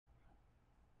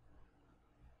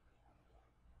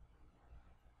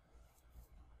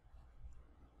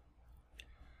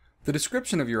The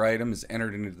description of your item is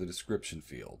entered into the description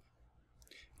field.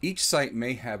 Each site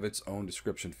may have its own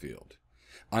description field.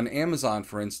 On Amazon,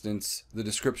 for instance, the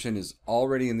description is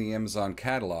already in the Amazon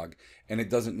catalog and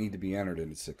it doesn't need to be entered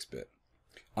into SixBit.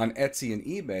 On Etsy and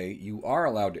eBay, you are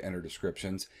allowed to enter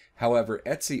descriptions. However,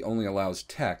 Etsy only allows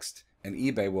text and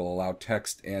eBay will allow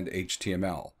text and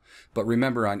HTML. But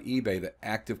remember, on eBay, the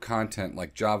active content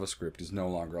like JavaScript is no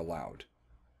longer allowed.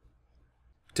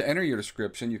 To enter your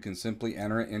description, you can simply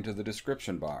enter it into the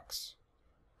description box.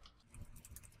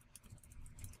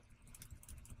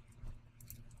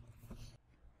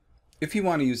 If you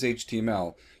want to use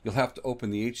HTML, you'll have to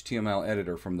open the HTML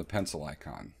editor from the pencil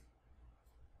icon.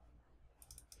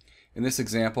 In this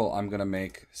example, I'm going to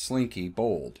make Slinky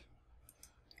bold.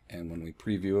 And when we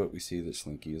preview it, we see that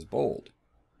Slinky is bold.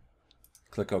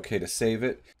 Click OK to save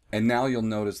it. And now you'll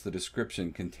notice the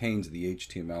description contains the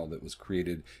HTML that was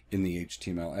created in the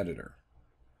HTML editor.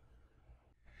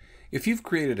 If you've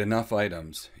created enough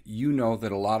items, you know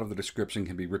that a lot of the description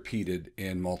can be repeated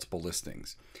in multiple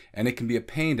listings. And it can be a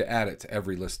pain to add it to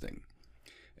every listing.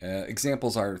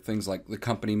 Examples are things like the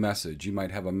company message. You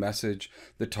might have a message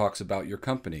that talks about your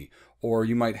company. Or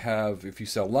you might have, if you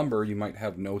sell lumber, you might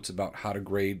have notes about how to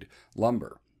grade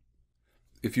lumber.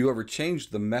 If you ever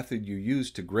changed the method you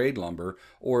use to grade lumber,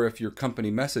 or if your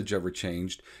company message ever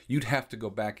changed, you'd have to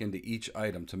go back into each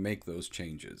item to make those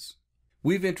changes.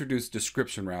 We've introduced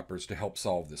description wrappers to help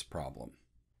solve this problem.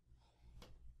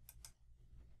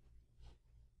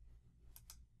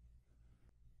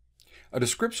 A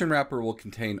description wrapper will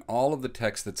contain all of the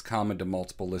text that's common to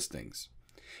multiple listings.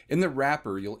 In the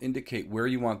wrapper, you'll indicate where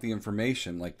you want the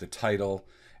information, like the title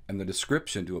and the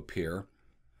description, to appear,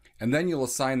 and then you'll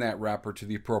assign that wrapper to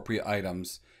the appropriate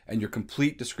items, and your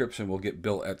complete description will get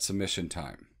built at submission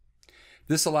time.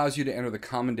 This allows you to enter the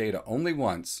common data only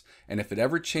once, and if it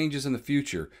ever changes in the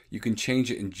future, you can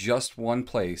change it in just one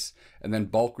place and then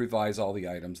bulk revise all the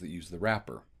items that use the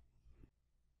wrapper.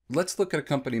 Let's look at a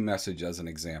company message as an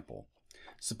example.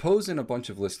 Suppose in a bunch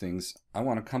of listings, I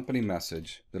want a company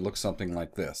message that looks something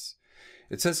like this.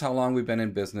 It says how long we've been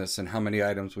in business and how many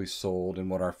items we've sold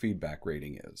and what our feedback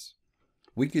rating is.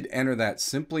 We could enter that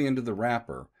simply into the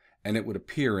wrapper and it would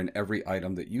appear in every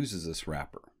item that uses this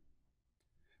wrapper.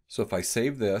 So if I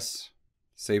save this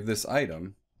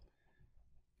item,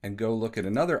 and go look at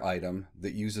another item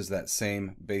that uses that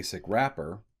same basic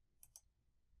wrapper,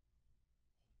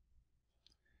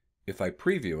 if I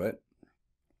preview it,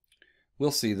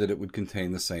 we'll see that it would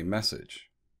contain the same message.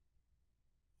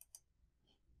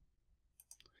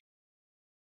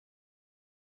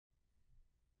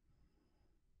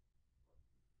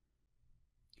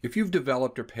 If you've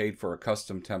developed or paid for a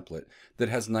custom template that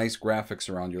has nice graphics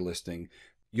around your listing,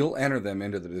 you'll enter them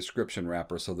into the description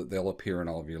wrapper so that they'll appear in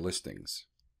all of your listings.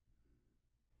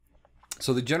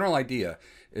 So the general idea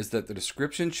is that the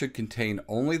description should contain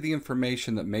only the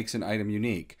information that makes an item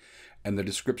unique, and the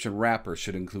description wrapper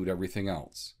should include everything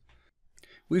else.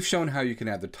 We've shown how you can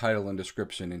add the title and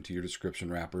description into your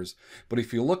description wrappers, but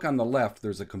if you look on the left,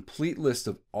 there's a complete list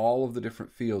of all of the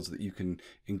different fields that you can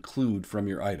include from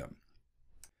your item.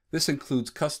 This includes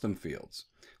custom fields.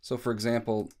 So for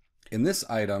example, in this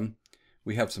item,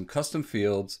 we have some custom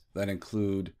fields that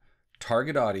include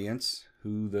target audience,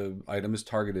 who the item is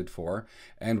targeted for,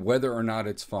 and whether or not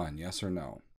it's fun, yes or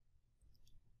no.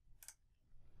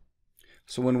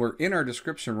 So when we're in our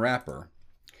description wrapper,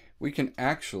 we can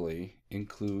actually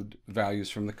include values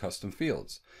from the custom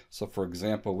fields. So for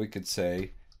example, we could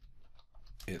say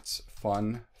it's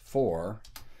fun for,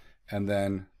 and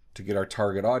then to get our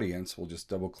target audience, we'll just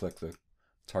double click the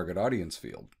target audience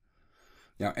field.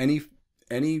 Now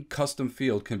any custom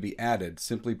field can be added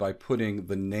simply by putting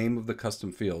the name of the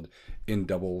custom field in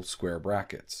double square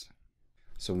brackets.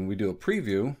 So when we do a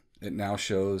preview, it now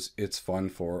shows it's fun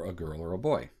for a girl or a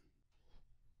boy.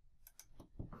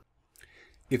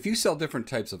 If you sell different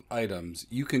types of items,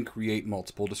 you can create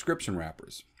multiple description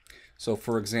wrappers. So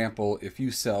for example, if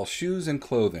you sell shoes and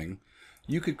clothing,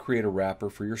 you could create a wrapper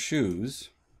for your shoes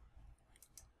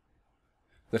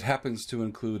that happens to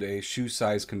include a shoe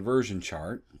size conversion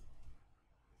chart,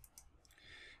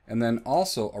 and then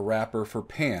also a wrapper for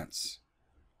pants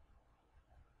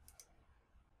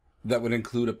that would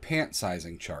include a pant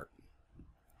sizing chart.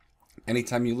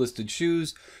 Anytime you listed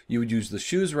shoes, you would use the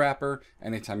shoes wrapper.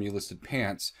 Anytime you listed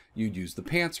pants, you'd use the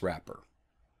pants wrapper.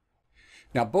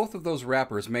 Now both of those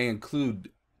wrappers may include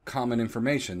common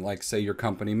information, like say your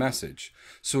company message.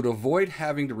 So to avoid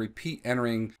having to repeat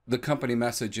entering the company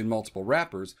message in multiple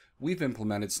wrappers, we've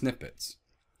implemented snippets.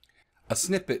 A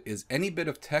snippet is any bit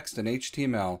of text in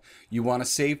HTML you want to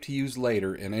save to use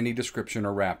later in any description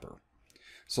or wrapper.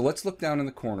 So let's look down in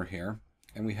the corner here,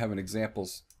 and we have an example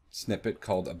snippet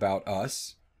called About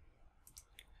Us.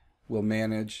 We'll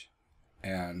manage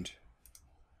and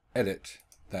edit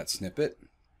that snippet.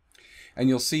 And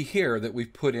you'll see here that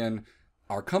we've put in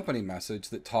our company message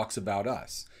that talks about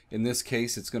us. In this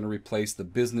case, it's going to replace the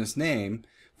business name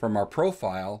from our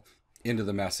profile into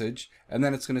the message, and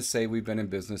then it's going to say we've been in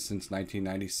business since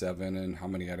 1997 and how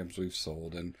many items we've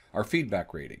sold and our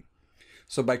feedback rating.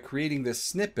 So by creating this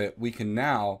snippet, we can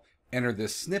now enter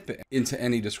this snippet into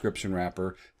any description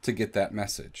wrapper to get that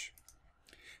message.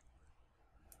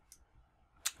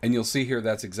 And you'll see here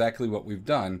that's exactly what we've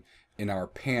done in our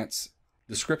pants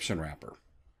description wrapper.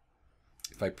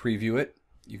 If I preview it,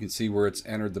 you can see where it's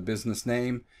entered the business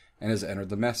name and has entered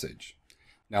the message.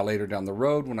 Now later down the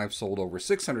road, when I've sold over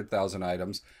 600,000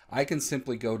 items, I can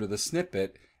simply go to the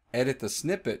snippet, edit the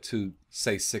snippet to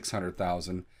say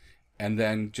 600,000, and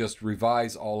then just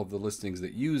revise all of the listings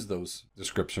that use those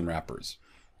description wrappers.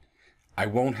 I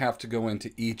won't have to go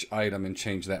into each item and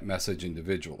change that message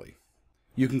individually.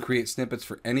 You can create snippets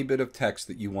for any bit of text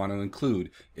that you want to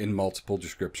include in multiple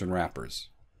description wrappers.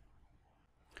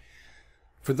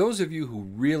 For those of you who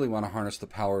really want to harness the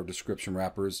power of description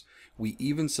wrappers, we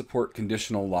even support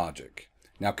conditional logic.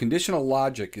 Now, conditional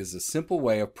logic is a simple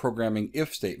way of programming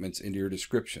if statements into your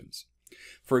descriptions.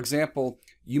 For example,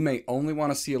 you may only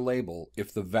want to see a label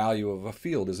if the value of a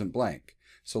field isn't blank.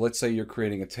 So let's say you're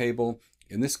creating a table.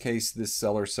 In this case, this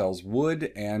seller sells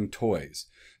wood and toys.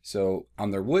 So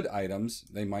on their wood items,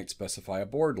 they might specify a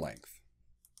board length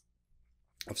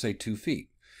of say 2 feet.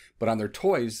 But on their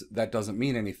toys, that doesn't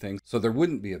mean anything, so there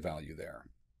wouldn't be a value there.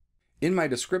 In my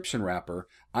description wrapper,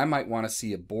 I might want to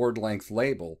see a board length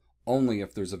label only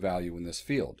if there's a value in this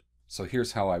field. So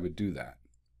here's how I would do that.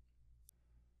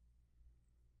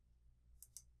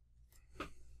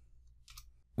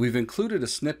 We've included a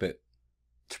snippet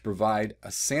to provide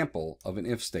a sample of an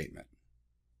if statement.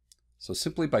 So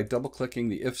simply by double-clicking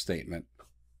the if statement,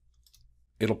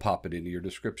 it'll pop it into your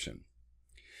description.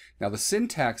 Now the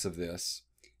syntax of this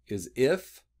is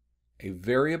if a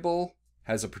variable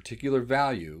has a particular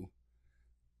value,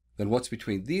 then what's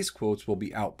between these quotes will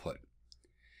be output.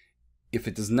 If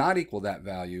it does not equal that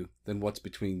value, then what's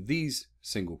between these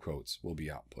single quotes will be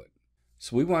output.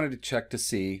 So we wanted to check to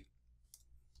see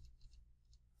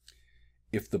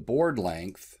if the board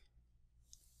length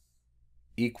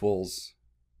equals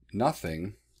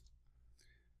nothing,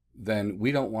 then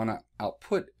we don't want to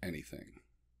output anything.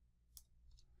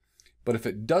 But if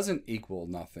it doesn't equal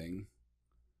nothing,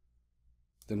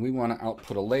 then we want to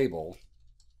output a label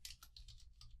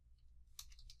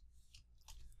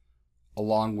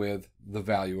along with the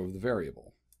value of the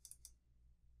variable.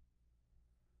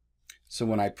 So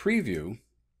when I preview,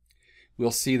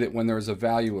 we'll see that when there is a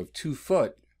value of 2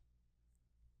 foot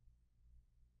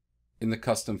in the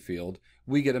custom field,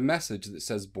 we get a message that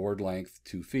says board length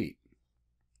 2 feet.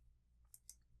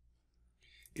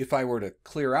 If I were to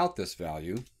clear out this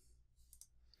value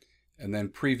and then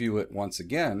preview it once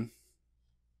again,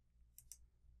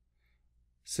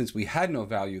 since we had no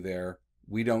value there,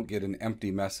 we don't get an empty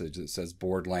message that says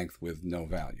board length with no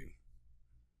value.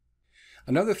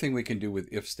 Another thing we can do with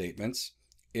if statements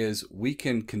is we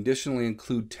can conditionally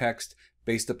include text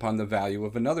based upon the value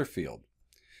of another field.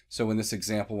 So in this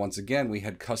example, once again, we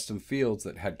had custom fields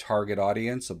that had target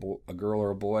audience, a girl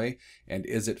or a boy, and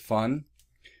is it fun?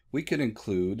 We could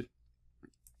include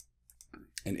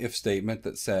an if statement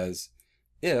that says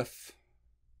if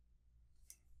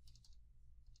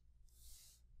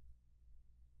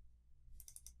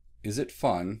is it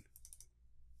fun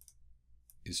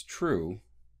is true,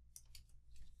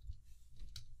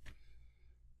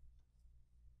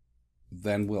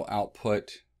 then we'll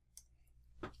output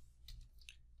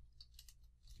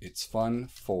it's fun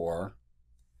for,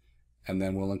 and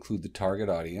then we'll include the target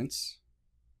audience.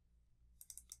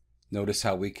 Notice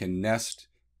how we can nest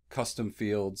custom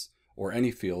fields or any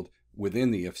field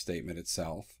within the if statement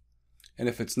itself. And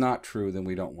if it's not true, then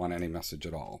we don't want any message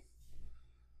at all.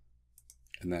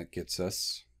 And that gets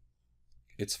us,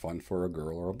 it's fun for a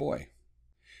girl or a boy.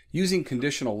 Using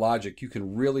conditional logic, you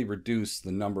can really reduce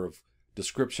the number of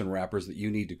description wrappers that you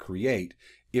need to create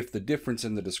if the difference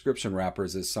in the description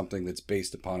wrappers is something that's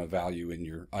based upon a value in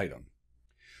your item.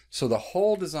 So the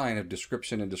whole design of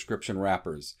description and description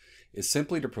wrappers is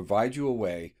simply to provide you a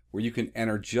way where you can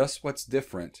enter just what's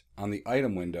different on the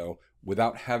item window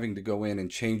without having to go in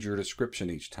and change your description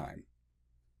each time.